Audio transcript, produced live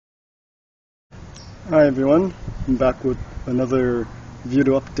Hi everyone, I'm back with another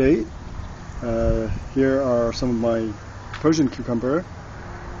video update. Here are some of my Persian cucumber.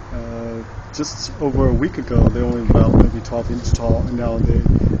 Just over a week ago they were only about maybe 12 inches tall, and now they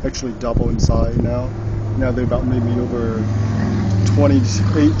actually double in size now. Now they're about maybe over 28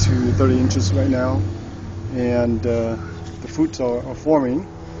 to 30 inches right now, and the fruits are forming.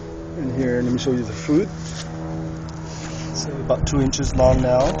 And here, let me show you the fruit. It's about 2 inches long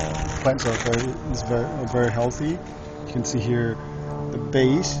now. Plants are very healthy. You can see here the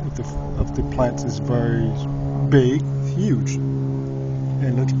base of the plants is very big, huge.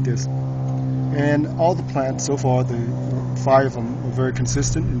 And look at this. And all the plants so far, the 5 of them, are very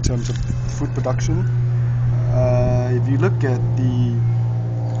consistent in terms of fruit production. If you look at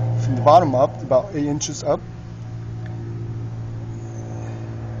from the bottom up, about 8 inches up,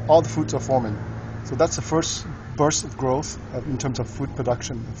 all the fruits are forming. So that's the first burst of growth in terms of fruit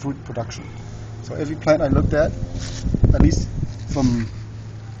production. So every plant I looked at least from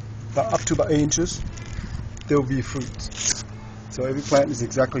up to about 8 inches, there will be fruits. So every plant is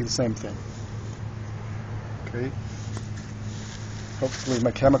exactly the same thing. Okay. Hopefully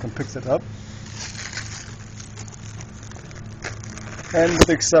my camera can pick that up. And with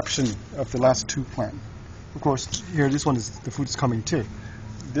the exception of the last 2 plants. Of course, here this one is the fruit is coming too.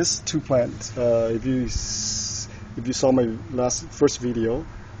 This 2 plants, if you saw my first video,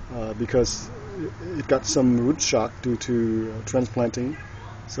 because it got some root shock due to transplanting,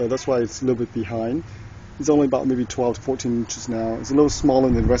 so that's why it's a little bit behind. It's only about maybe 12 to 14 inches now. It's a little smaller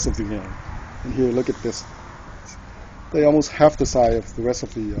than the rest of the game. And here, look at this. They're almost half the size of the rest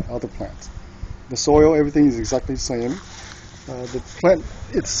of the other plants. The soil, everything is exactly the same. The plant,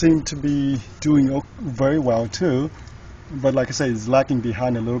 it seemed to be doing very well too, but like I say, it's lagging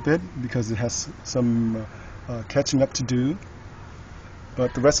behind a little bit because it has some catching up to do.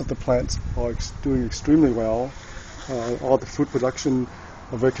 But the rest of the plants are doing extremely well. All the fruit production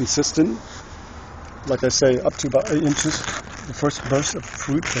are very consistent. Like I say, up to about 8 inches, the first burst of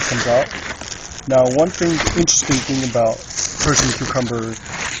fruit that comes out. Now, one interesting thing about Persian cucumber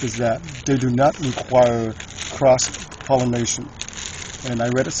is that they do not require cross-pollination. And I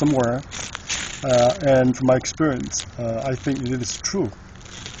read it somewhere, and from my experience, I think it is true.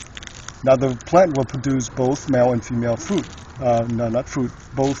 Now, the plant will produce both male and female fruit. No, not fruit,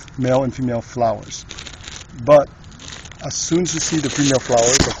 both male and female flowers. But as soon as you see the female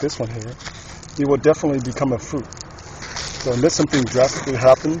flowers, like this one here, it will definitely become a fruit. So unless something drastically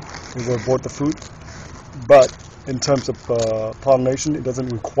happens, it will abort the fruit. But in terms of pollination, it doesn't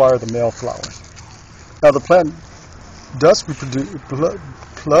require the male flowers. Now the plant does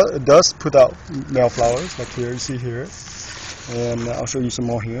put out male flowers, like here, you see here. And I'll show you some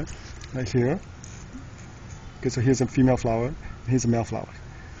more here, right here. Okay, so here's a female flower, and here's a male flower.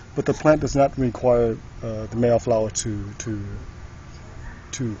 But the plant does not require the male flower to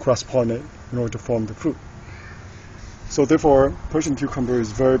cross-pollinate in order to form the fruit. So therefore, Persian cucumber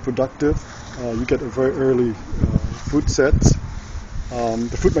is very productive. You get a very early fruit set.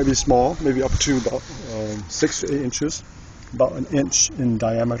 The fruit may be small, maybe up to about 6 to 8 inches, about 1 inch in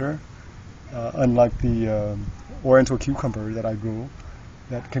diameter. Unlike the oriental cucumber that I grow,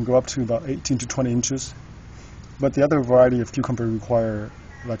 that can go up to about 18 to 20 inches. But the other variety of cucumber require,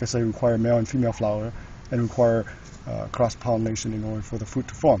 like I say, require male and female flower and require cross-pollination in order for the fruit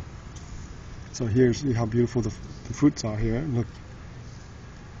to form. So here's how beautiful the fruits are here. Look.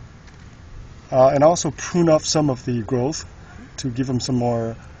 And also prune off some of the growth to give them some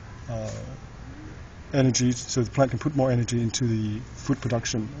more energy, so the plant can put more energy into the fruit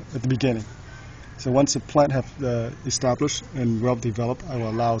production at the beginning. So once the plant have established and well developed, I will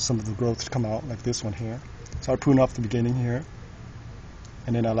allow some of the growth to come out, like this one here. So I prune off the beginning here,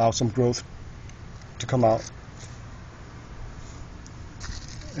 and then allow some growth to come out.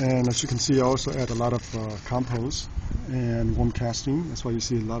 And as you can see, I also add a lot of compost and worm casting. That's why you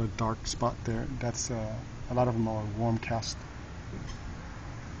see a lot of dark spot there. That's a lot of them are worm cast.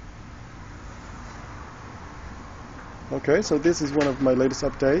 Okay, so this is one of my latest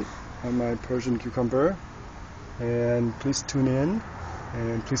updates on my Persian cucumber, and please tune in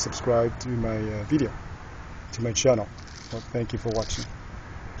and please subscribe to my video, to my channel. So thank you for watching.